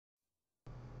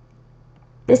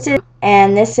This is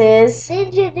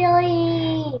Ninja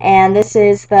Dilly. and this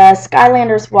is the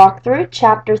Skylanders walkthrough,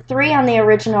 Chapter 3 on the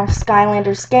original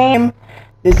Skylanders game.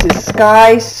 This is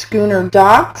Sky Schooner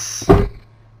Docks.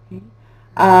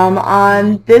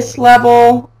 On this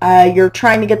level, you're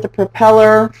trying to get the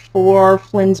propeller for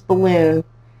Flynn's balloon,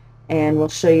 and we'll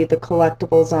show you the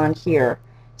collectibles on here.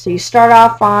 So you start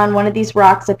off on one of these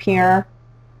rocks up here,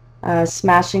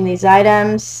 smashing these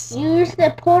items. Use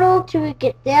the portal to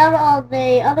get down on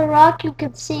the other rock. You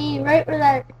can see right where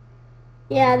that...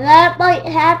 Yeah, that might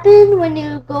happen when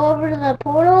you go over to the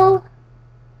portal.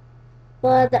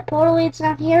 But that portal leads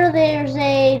down here. There's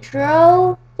a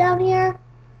dro down here.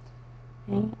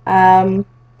 Okay.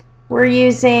 We're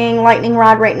using lightning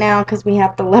rod right now because we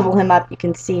have to level him up. You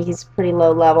can see he's pretty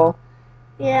low level.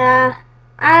 Yeah,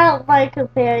 I don't like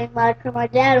comparing much, because my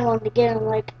dad wanted to get him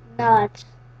like nuts.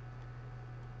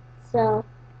 So.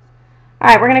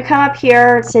 Alright, we're going to come up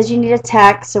here. It says you need a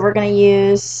tech, so we're going to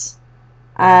use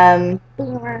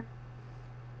Boomer.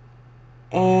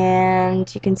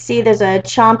 And you can see there's a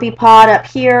chompy pod up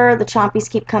here. The chompies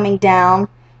keep coming down.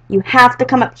 You have to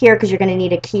come up here because you're going to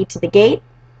need a key to the gate.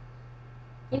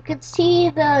 You can see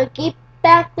the gate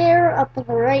back there up in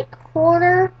the right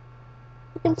corner.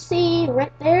 You can see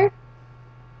right there.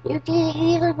 You can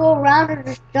either go around or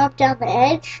just jump down the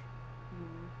edge.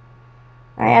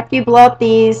 Alright, after you blow up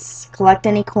these, collect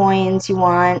any coins you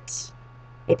want.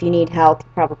 If you need help, you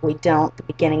probably don't at the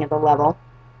beginning of the level.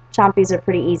 Chompies are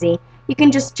pretty easy. You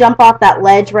can just jump off that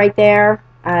ledge right there.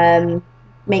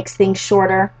 Makes things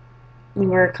shorter. We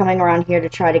were coming around here to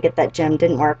try to get that gem.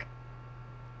 Didn't work.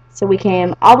 So we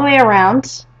came all the way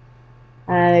around.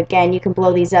 Again, you can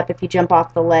blow these up if you jump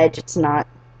off the ledge. It's not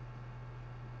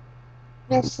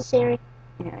necessary.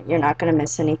 Yeah, you're not going to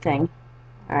miss anything.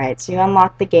 Alright, so you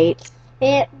unlock the gate.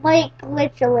 It might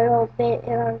glitch a little bit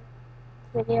in our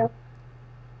video.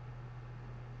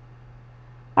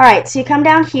 Alright, so you come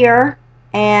down here,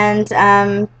 and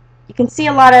you can see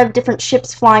a lot of different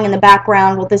ships flying in the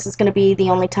background. Well, this is going to be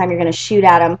the only time you're going to shoot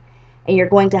at them. And you're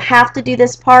going to have to do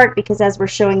this part because, as we're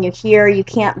showing you here, you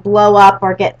can't blow up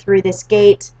or get through this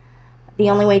gate.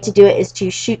 The only way to do it is to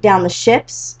shoot down the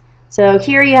ships. So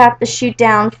here you have to shoot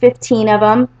down 15 of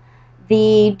them.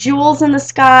 The jewels in the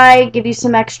sky give you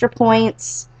some extra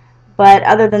points, but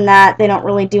other than that, they don't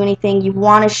really do anything. You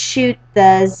want to shoot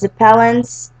the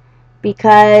Zeppelins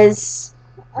because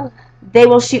they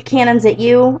will shoot cannons at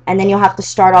you, and then you'll have to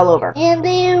start all over. And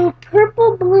the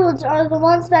purple balloons are the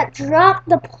ones that drop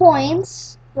the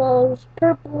points. Those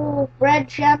purple red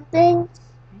gem things.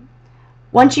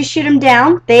 Once you shoot them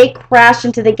down, they crash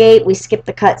into the gate. We skipped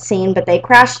the cutscene, but they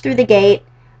crash through the gate,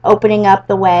 opening up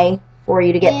the way for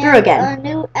you to get through again. A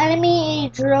new enemy, a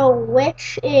Dro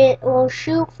Witch. It will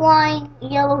shoot flying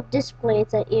yellow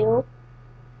displays at you.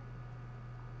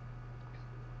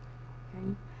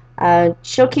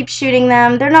 She'll keep shooting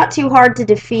them. They're not too hard to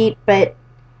defeat, but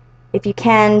if you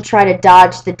can, try to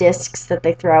dodge the discs that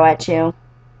they throw at you.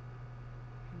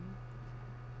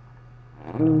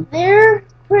 They're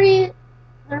pretty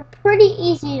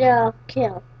easy to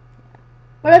kill.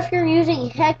 But if you're using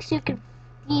Hex, you can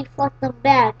deflect them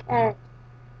back at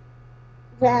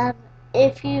them.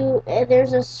 If you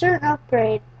there's a certain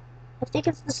upgrade. I think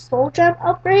it's the Soul Gem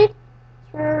upgrade.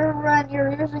 For when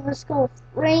you're using the skull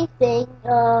ring thing,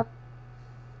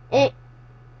 it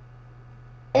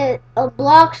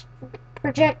blocks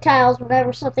projectiles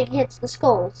whenever something hits the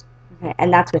skulls. Okay,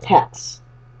 and that's with Hex.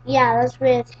 Yeah, that's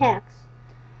with Hex.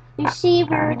 You see,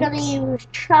 we're gonna use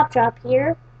Chop Chop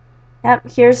here.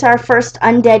 Yep, here's our first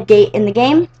undead gate in the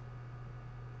game.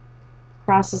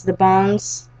 Crosses the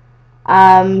bones.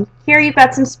 Here you've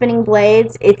got some spinning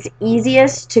blades. It's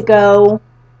easiest to go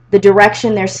the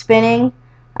direction they're spinning.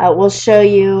 We'll show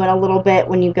you in a little bit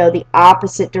when you go the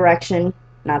opposite direction.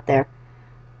 Not there.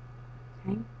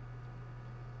 Okay.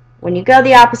 When you go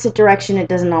the opposite direction, it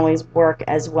doesn't always work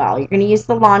as well. You're going to use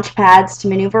the launch pads to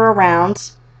maneuver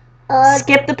around.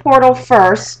 Skip the portal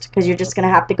first, because you're just going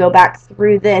to have to go back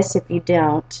through this if you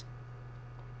don't.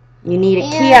 You need a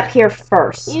key up here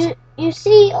first. You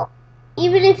see,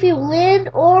 even if you land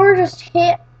or just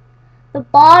hit the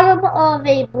bottom of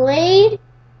a blade,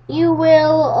 you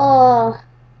will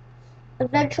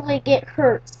eventually get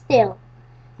hurt still.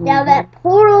 Now that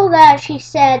portal that she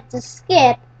said to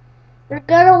skip, you're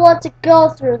gonna want to go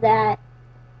through that,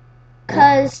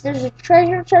 because there's a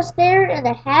treasure chest there and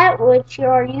a hat which you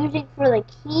are using for the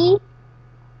key.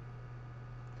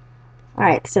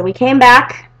 Alright, so we came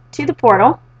back to the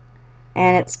portal,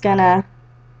 and it's gonna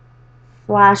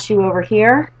flash you over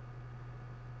here.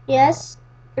 Yes,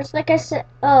 just like I said.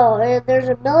 Oh, and there's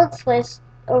a melon slice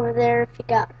over there if you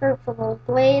got hurt from those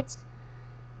blades.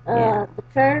 Yeah. The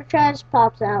treasure chest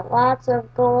pops out lots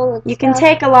of gold and You can stuff.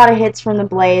 take a lot of hits from the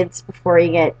blades before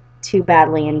you get too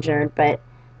badly injured, but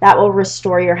that will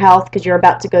restore your health because you're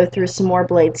about to go through some more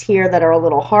blades here that are a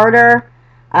little harder.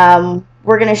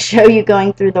 We're going to show you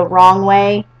going through the wrong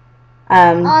way.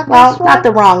 On Well, this not one,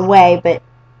 the wrong way, but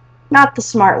not the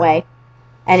smart way.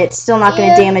 And it's still not going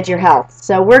to damage your health.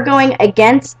 So we're going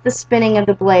against the spinning of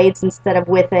the blades instead of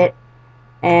with it.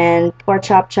 And poor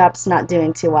Chop Chop's not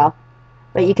doing too well.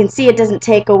 But you can see it doesn't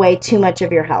take away too much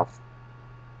of your health.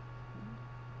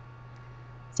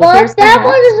 So but that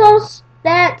one is also,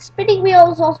 that spinning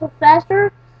wheel is also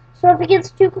faster. So if it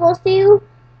gets too close to you,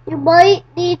 you might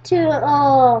need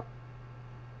to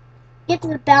get to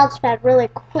the bounce pad really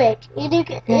quick. And you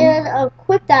can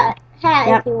equip that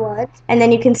hat if you want. And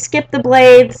then you can skip the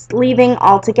blades, leaving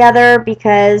altogether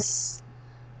because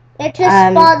it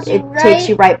just spawns you right. Takes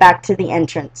you right back to the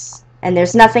entrance. And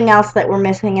there's nothing else that we're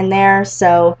missing in there,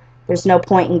 so there's no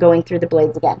point in going through the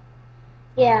blades again.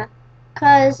 Yeah,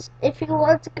 because if you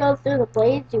want to go through the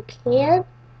blades, you can,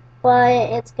 but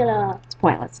it's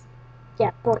pointless.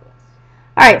 Yeah, pointless.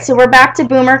 Alright, so we're back to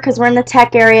Boomer because we're in the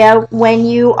tech area. When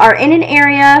you are in an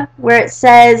area where it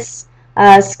says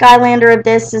Skylander of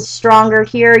this is stronger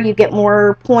here, you get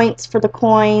more points for the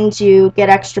coins, you get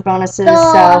extra bonuses.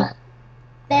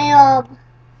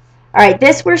 Alright,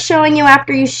 this we're showing you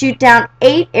after you shoot down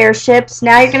 8 airships.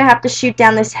 Now you're going to have to shoot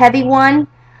down this heavy one.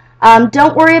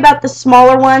 Don't worry about the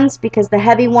smaller ones because the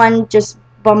heavy one just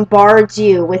bombards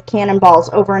you with cannonballs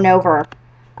over and over,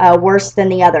 worse than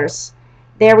the others.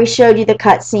 There we showed you the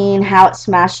cutscene, how it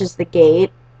smashes the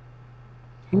gate.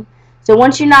 So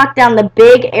once you knock down the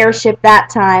big airship that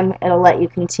time, it'll let you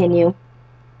continue.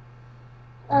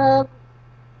 The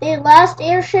last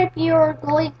airship you're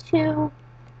going to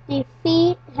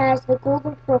defeat has the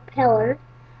golden propeller.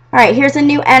 Alright, here's a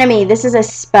new enemy. This is a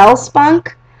spell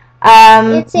spunk.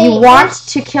 You want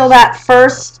to kill that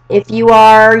first if you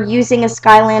are using a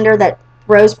Skylander that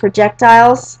throws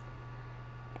projectiles.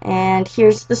 And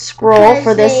here's the scroll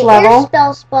for this level.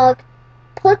 Spell spunk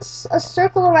puts a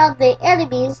circle around the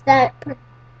enemies that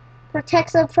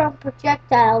protects them from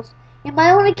projectiles. You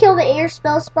might want to kill the air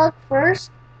spell spunk first,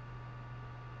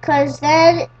 because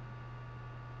then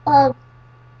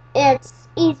it's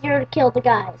easier to kill the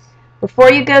guys.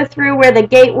 Before you go through where the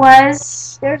gate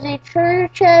was, there's a treasure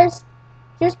chest.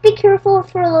 Just be careful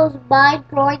for those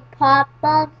mind-blowing pop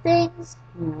bomb things.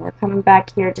 We're coming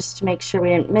back here just to make sure we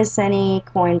didn't miss any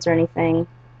coins or anything.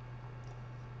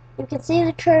 You can see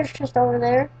the treasure chest over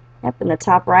there. Yep, in the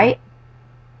top right.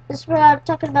 This is where I'm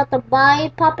talking about the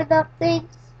mind popping up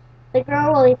things. They grow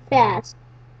really fast.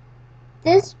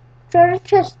 This treasure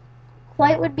chest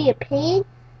quite would be a pain,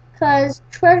 because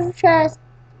treasure chest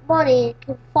money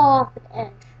can fall off an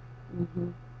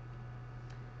edge.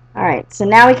 Alright, so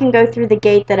now we can go through the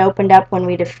gate that opened up when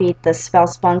we defeat the spell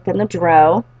spunk and the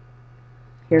drow.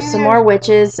 Here's some more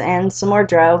witches and some more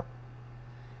drow.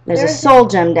 There's a soul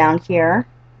gem down here.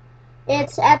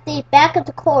 It's at the back of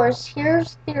the course.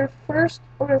 Here's your first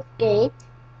Earth gate.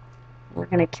 We're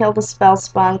going to kill the spell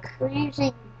spunk. We're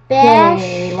using bash.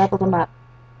 Yay, leveled them up.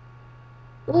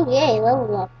 Ooh, yay,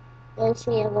 leveled up. Is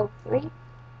he at level 3?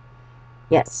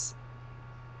 Yes.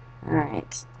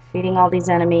 Alright, defeating all these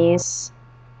enemies.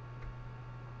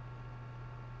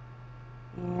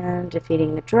 And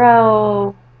defeating the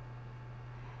drow.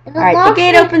 Alright, the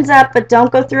gate opens up, but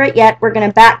don't go through it yet. We're going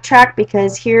to backtrack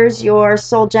because here's your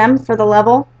soul gem for the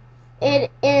level.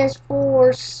 It is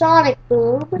for Sonic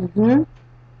Boom.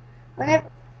 Whenever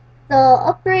the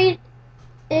upgrade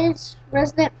is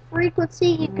resonant frequency,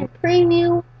 you can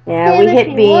preview. Yeah, we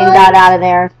hit B and got out of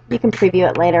there. You can preview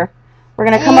it later. We're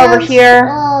going to come over here.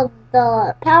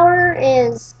 The power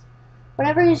is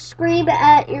whenever you scream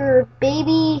at your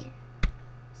baby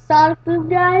Sonic Boom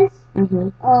guys,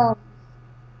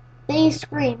 they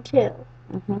scream too.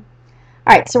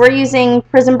 Alright, so we're using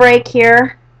Prison Break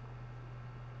here.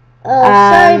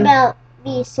 Sorry about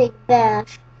me saying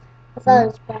bash. I thought it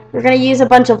was bash. We're going to use a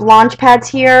bunch of launch pads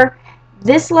here.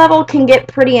 This level can get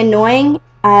pretty annoying.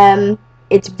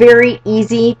 It's very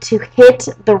easy to hit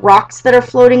the rocks that are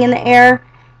floating in the air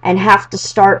and have to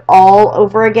start all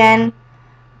over again.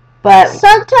 But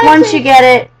sometimes once you get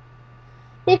it,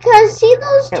 because see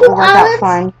those two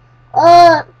islands?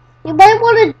 You might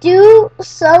want to do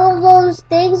some of those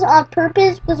things on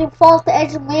purpose because you fall off the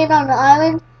edge and land on an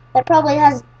island that probably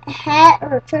has a hat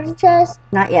or a treasure chest.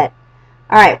 Not yet.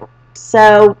 Alright,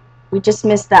 so we just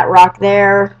missed that rock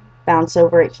there. Bounce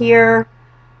over it here.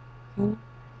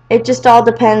 It just all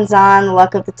depends on the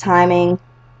luck of the timing.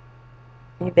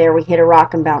 Okay, there we hit a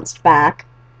rock and bounced back.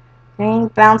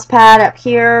 Okay, bounce pad up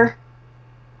here.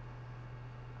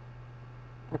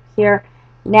 here.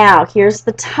 Now, here's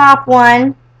the top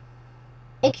one.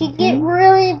 It can get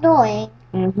really annoying.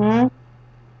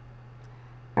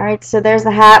 Alright, so there's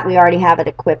the hat. We already have it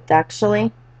equipped,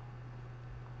 actually.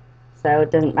 So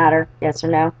it doesn't matter, yes or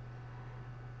no.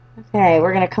 Okay,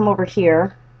 we're going to come over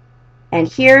here. And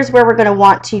here's where we're going to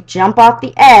want to jump off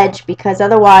the edge, because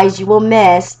otherwise you will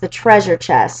miss the treasure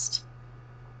chest.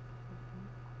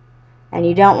 And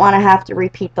you don't want to have to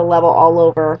repeat the level all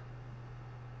over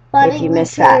if you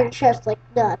miss that. Treasure chest like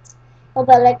nuts. I'll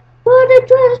be like, "Find the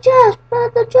treasure chest!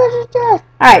 Find the treasure chest!"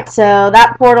 Alright, so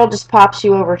that portal just pops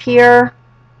you over here.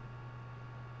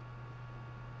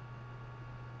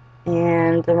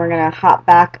 And then we're going to hop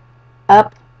back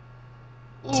up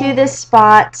to this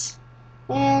spot.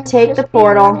 And take the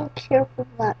portal. Careful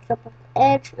not to jump off the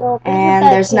edge. And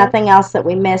there's nothing else that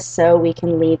we missed, so we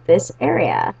can leave this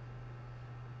area.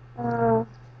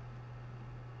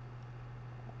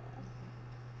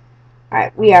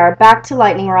 Alright, we are back to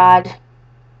Lightning Rod,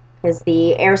 because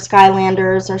the Air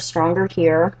Skylanders are stronger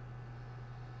here.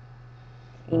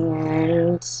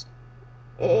 And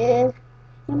you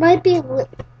might be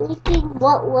thinking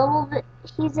what level that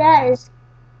he's at is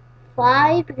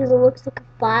 5, because it looks like a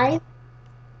 5.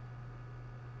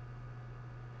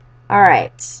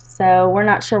 alright, so we're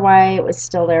not sure why it was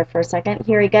still there for a second.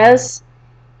 Here he goes.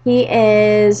 He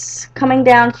is coming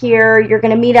down here. You're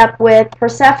going to meet up with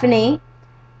Persephone,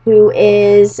 who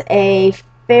is a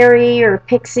fairy or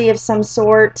pixie of some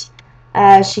sort.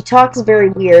 She talks very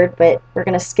weird, but we're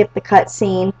going to skip the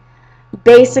cutscene.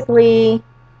 Basically,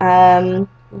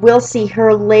 we'll see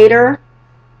her later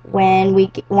when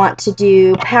we want to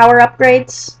do power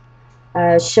upgrades.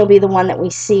 She'll be the one that we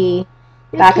see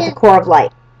back at the Core of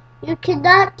Light. You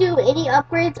cannot do any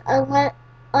upgrades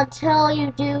until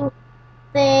you do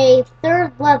the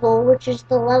 3rd level, which is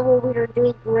the level we are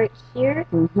doing right here.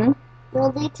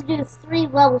 You'll need to do 3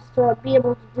 levels to be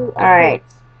able to do upgrades. Alright,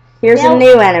 here's a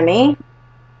new enemy.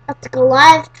 That's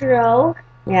Collectables.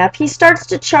 Yeah, if he starts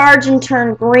to charge and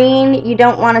turn green, you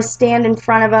don't want to stand in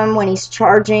front of him when he's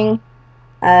charging.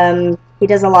 He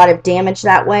does a lot of damage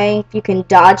that way. If you can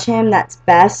dodge him, that's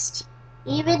best.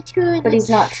 Even to but he's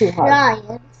not too hard.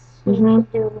 Giants, he can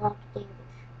do a lot of damage.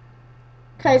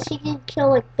 Because he can kill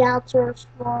like Bouncer or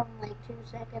Storm in like 2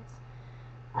 seconds.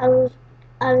 I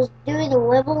was doing a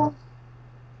level,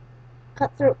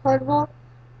 Cutthroat Carnival,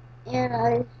 and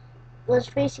I was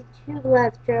facing 2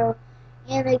 Collectables,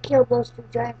 and I killed those 2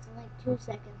 giants in like 2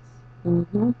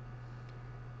 seconds.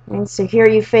 And so here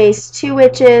you face 2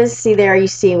 witches. See there, you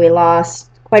see we lost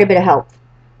quite a bit of health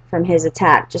from his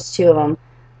attack, just 2 of them,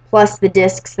 plus the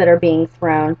discs that are being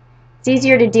thrown. It's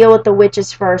easier to deal with the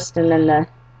witches first and then the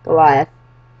Goliath.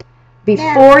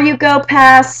 Before you go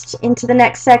past into the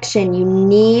next section, you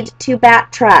need to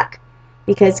backtrack,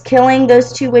 because killing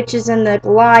those 2 witches and the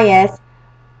Goliath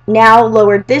now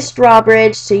lowered this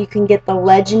drawbridge so you can get the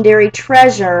legendary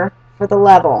treasure for the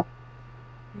level.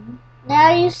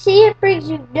 Now you see it brings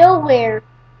you nowhere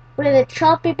with a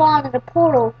choppy bomb and a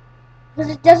portal,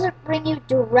 because it doesn't bring you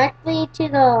directly to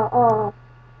the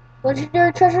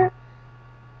legendary treasure.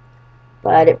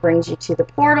 But it brings you to the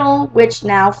portal, which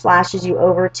now flashes you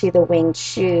over to the winged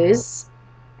shoes.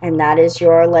 And that is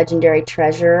your legendary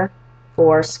treasure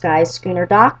for Sky Schooner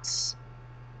docks.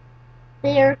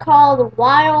 They are called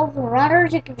Wild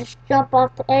Runners. You can just jump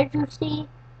off the edge, you see.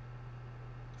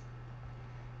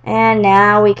 And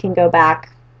now we can go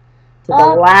back to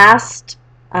the last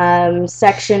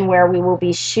section where we will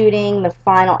be shooting the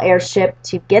final airship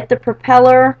to get the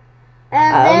propeller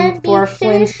for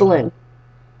Flynn's balloon.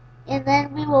 And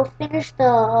then we will finish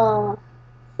the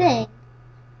thing.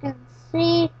 You can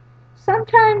see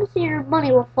sometimes your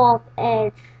money will fall off the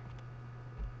edge.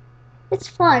 It's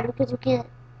fine because you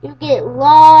get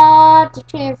lots of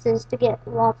chances to get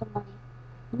lots of money,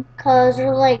 because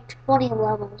there's like 20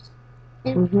 levels.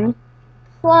 And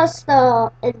plus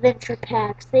the adventure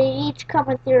packs. They each come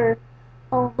with their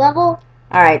own level.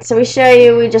 Alright, so we show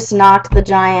you, we just knocked the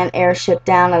giant airship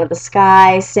down out of the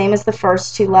sky. Same as the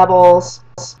first 2 levels.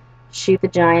 Shoot the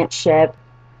giant ship.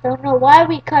 Don't know why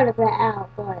we cut that out,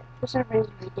 but for some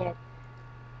reason we did.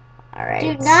 Alright.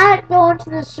 Do not go into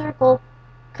the circle,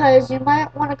 because you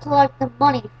might want to collect the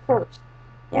money first.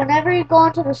 Whenever you go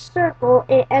into the circle,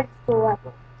 it ends the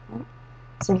level.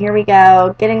 So here we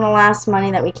go, getting the last money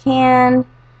that we can.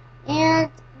 And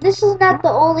this is not the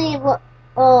only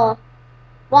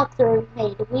walkthrough we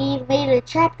made. We made a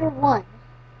chapter 1.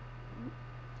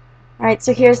 Alright,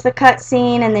 so here's the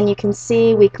cutscene, and then you can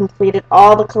see we completed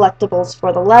all the collectibles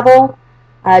for the level.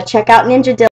 Check out Ninja